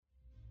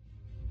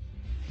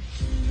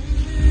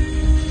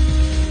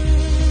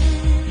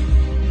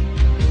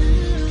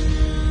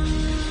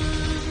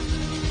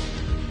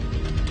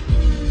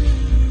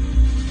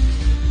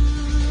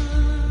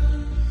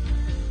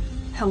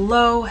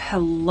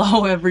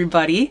Hello,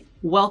 everybody.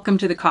 Welcome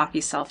to the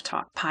Coffee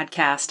Self-Talk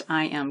podcast.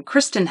 I am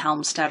Kristen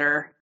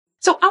Helmstetter.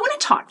 So I want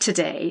to talk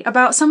today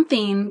about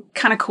something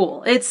kind of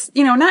cool. It's,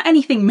 not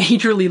anything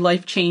majorly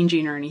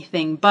life-changing or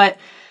anything, but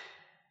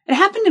it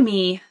happened to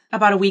me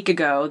about a week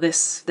ago,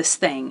 this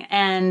thing,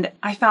 and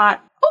I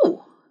thought,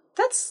 oh,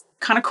 that's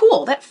kind of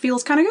cool. That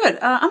feels kind of good.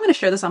 I'm going to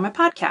share this on my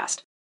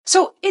podcast.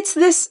 So it's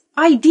this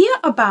idea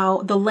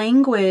about the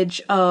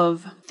language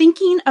of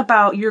thinking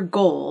about your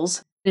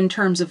goals in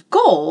terms of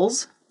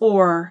goals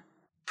or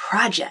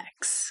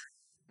projects.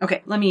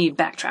 Okay, let me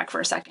backtrack for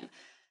a second.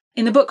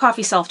 In the book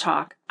Coffee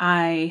Self-Talk,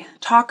 I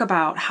talk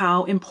about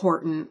how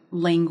important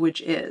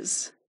language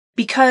is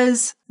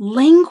because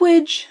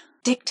language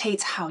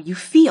dictates how you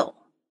feel.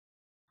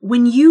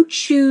 When you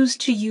choose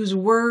to use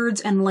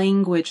words and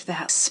language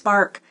that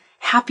spark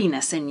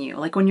happiness in you,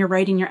 like when you're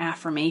writing your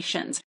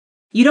affirmations,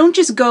 you don't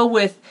just go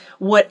with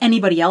what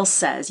anybody else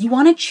says. You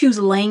want to choose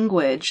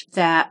language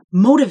that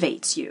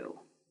motivates you,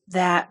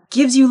 that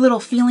gives you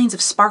little feelings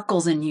of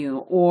sparkles in you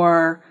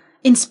or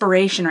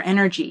inspiration or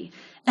energy.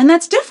 And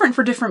that's different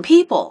for different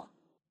people.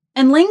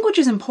 And language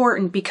is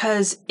important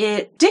because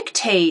it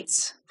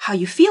dictates how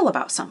you feel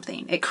about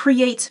something. It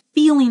creates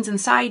feelings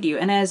inside you.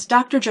 And as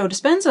Dr. Joe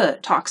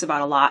Dispenza talks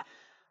about a lot,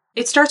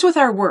 it starts with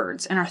our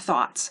words and our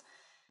thoughts.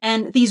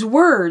 And these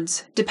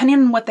words, depending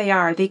on what they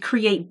are, they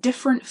create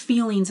different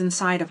feelings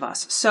inside of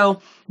us.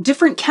 So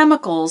different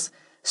chemicals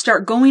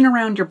start going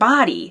around your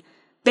body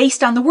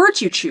based on the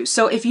words you choose.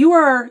 So if you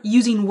are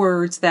using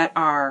words that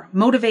are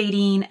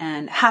motivating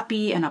and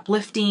happy and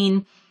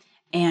uplifting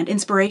and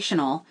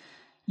inspirational,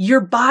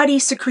 your body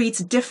secretes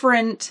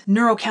different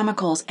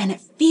neurochemicals and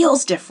it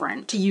feels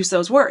different to use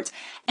those words.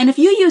 And if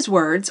you use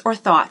words or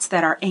thoughts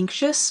that are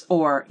anxious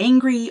or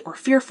angry or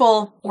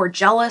fearful or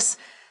jealous,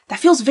 that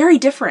feels very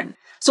different.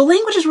 So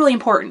language is really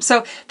important.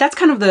 So that's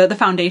kind of the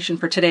foundation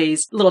for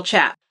today's little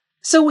chat.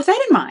 So with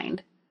that in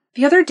mind,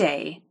 the other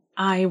day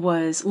I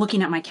was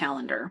looking at my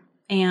calendar.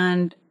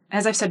 And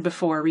as I've said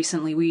before,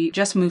 recently, we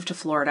just moved to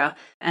Florida.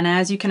 And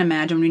as you can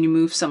imagine, when you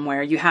move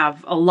somewhere, you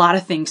have a lot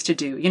of things to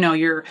do.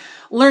 You're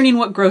learning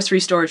what grocery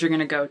stores you're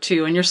going to go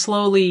to, and you're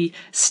slowly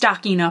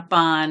stocking up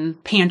on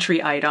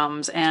pantry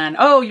items. And,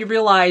 you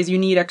realize you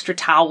need extra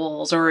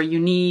towels or you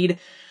need,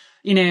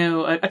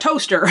 a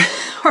toaster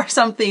or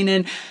something.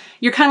 And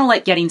you're kind of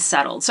like getting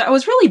settled. So I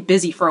was really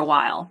busy for a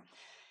while.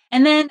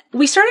 And then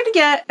we started to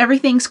get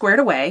everything squared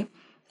away.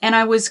 And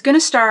I was going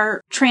to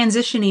start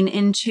transitioning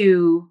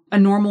into a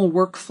normal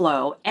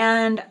workflow.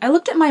 And I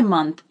looked at my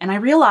month and I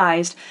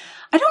realized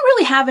I don't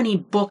really have any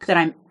book that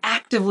I'm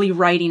actively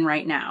writing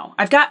right now.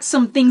 I've got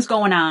some things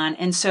going on.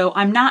 And so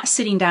I'm not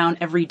sitting down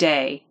every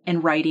day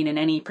and writing in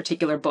any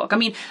particular book. I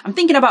mean, I'm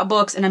thinking about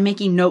books and I'm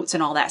making notes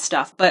and all that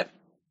stuff, but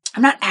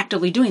I'm not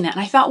actively doing that.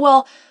 And I thought,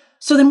 well,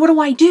 so then what do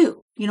I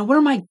do? What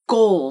are my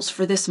goals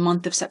for this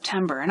month of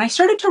September? And I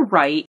started to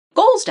write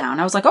goals down.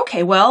 I was like,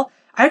 okay, well,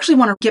 I actually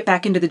want to get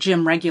back into the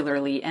gym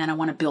regularly and I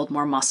want to build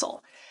more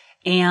muscle.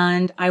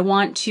 And I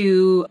want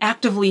to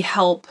actively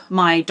help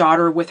my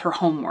daughter with her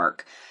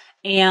homework.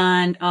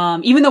 And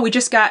even though we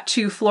just got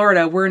to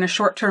Florida, we're in a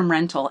short-term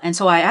rental. And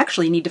so I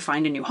actually need to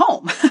find a new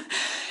home.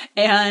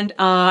 And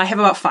I have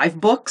about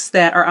 5 books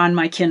that are on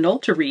my Kindle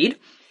to read.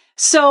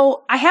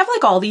 So I have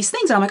like all these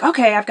things. And I'm like,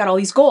 okay, I've got all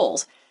these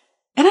goals.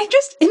 And I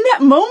just, in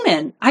that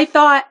moment, I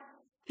thought,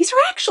 these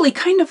are actually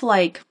kind of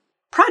like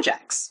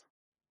projects.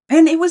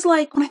 And it was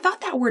like, when I thought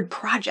that word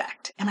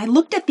project, and I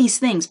looked at these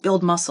things,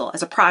 build muscle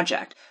as a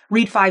project,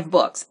 read 5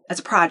 books as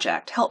a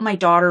project, help my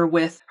daughter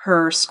with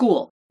her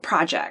school,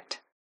 project,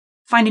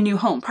 find a new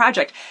home,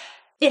 project,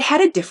 it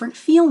had a different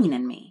feeling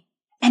in me.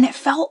 And it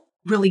felt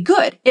really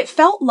good. It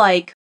felt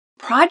like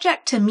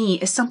project to me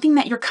is something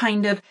that you're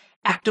kind of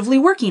actively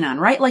working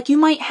on, right? Like you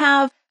might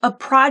have a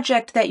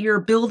project that you're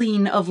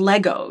building of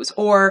Legos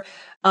or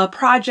a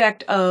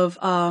project of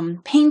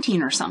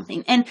painting or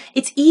something. And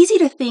it's easy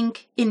to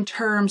think in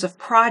terms of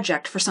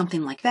project for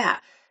something like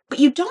that. But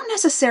you don't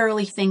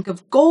necessarily think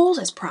of goals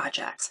as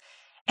projects.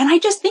 And I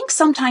just think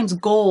sometimes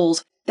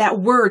goals, that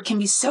word can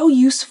be so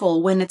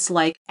useful when it's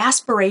like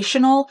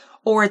aspirational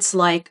or it's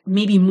like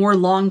maybe more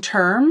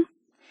long-term.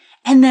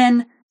 And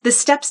then the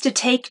steps to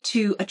take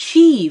to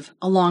achieve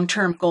a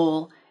long-term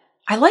goal,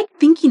 I like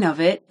thinking of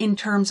it in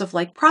terms of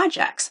like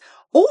projects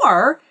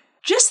or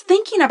just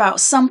thinking about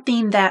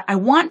something that I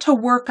want to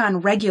work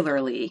on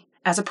regularly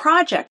as a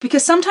project.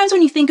 Because sometimes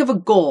when you think of a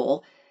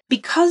goal,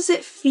 because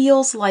it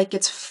feels like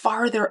it's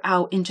farther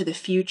out into the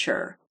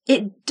future,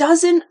 it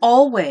doesn't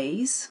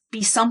always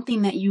be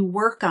something that you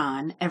work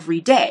on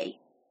every day.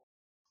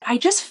 I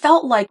just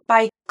felt like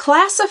by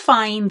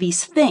classifying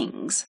these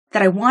things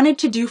that I wanted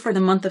to do for the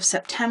month of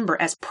September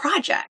as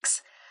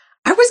projects,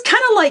 I was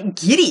kind of like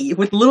giddy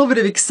with a little bit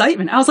of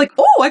excitement. I was like,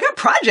 oh, I got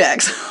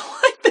projects.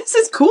 Like, this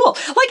is cool.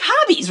 Like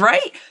hobbies,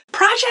 right?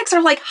 Projects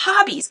are like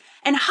hobbies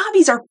and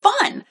hobbies are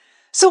fun.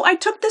 So I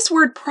took this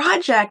word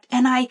project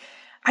and I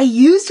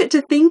used it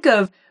to think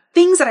of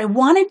things that I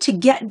wanted to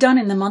get done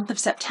in the month of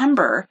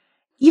September,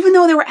 even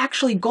though they were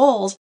actually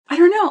goals. I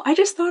don't know. I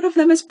just thought of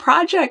them as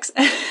projects.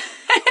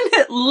 And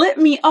it lit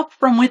me up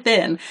from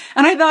within.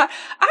 And I thought,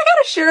 I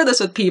gotta share this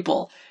with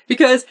people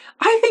because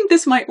I think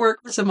this might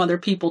work for some other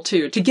people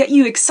too, to get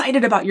you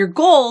excited about your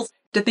goals,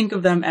 to think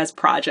of them as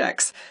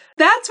projects.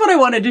 That's what I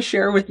wanted to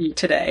share with you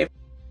today.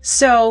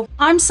 So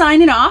I'm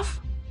signing off.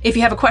 If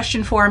you have a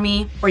question for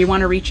me or you want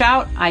to reach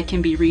out, I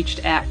can be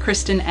reached at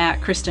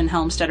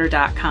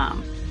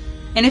Kristen@KristenHelmstetter.com.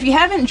 And if you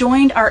haven't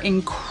joined our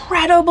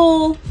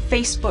incredible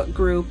Facebook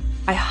group,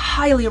 I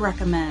highly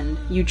recommend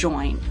you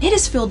join. It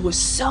is filled with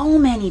so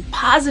many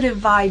positive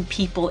vibe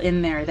people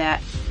in there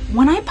that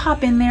when I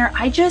pop in there,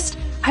 I've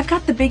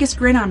got the biggest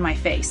grin on my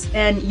face.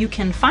 And you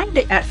can find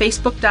it at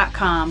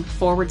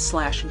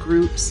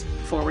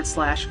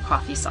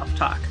facebook.com/groups/coffee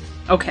self-talk.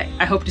 Okay,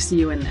 I hope to see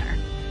you in there.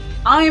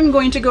 I'm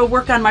going to go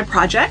work on my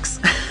projects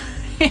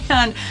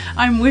and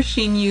I'm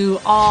wishing you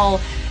all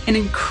an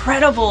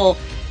incredible,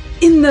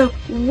 in the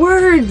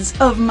words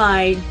of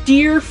my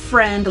dear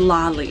friend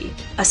Lolly,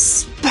 a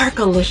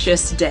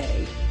sparkalicious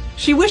day.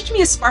 She wished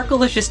me a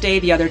sparkalicious day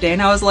the other day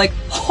and I was like,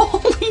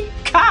 holy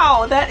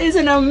cow, that is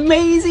an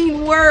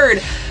amazing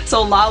word.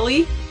 So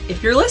Lolly,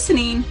 if you're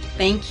listening,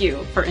 thank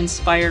you for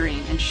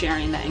inspiring and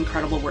sharing that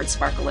incredible word,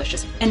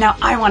 sparkalicious. And now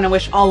I want to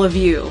wish all of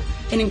you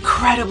an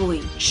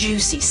incredibly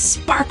juicy,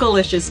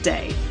 sparkalicious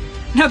day.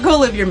 Now go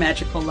live your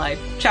magical life.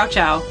 Ciao,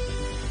 ciao.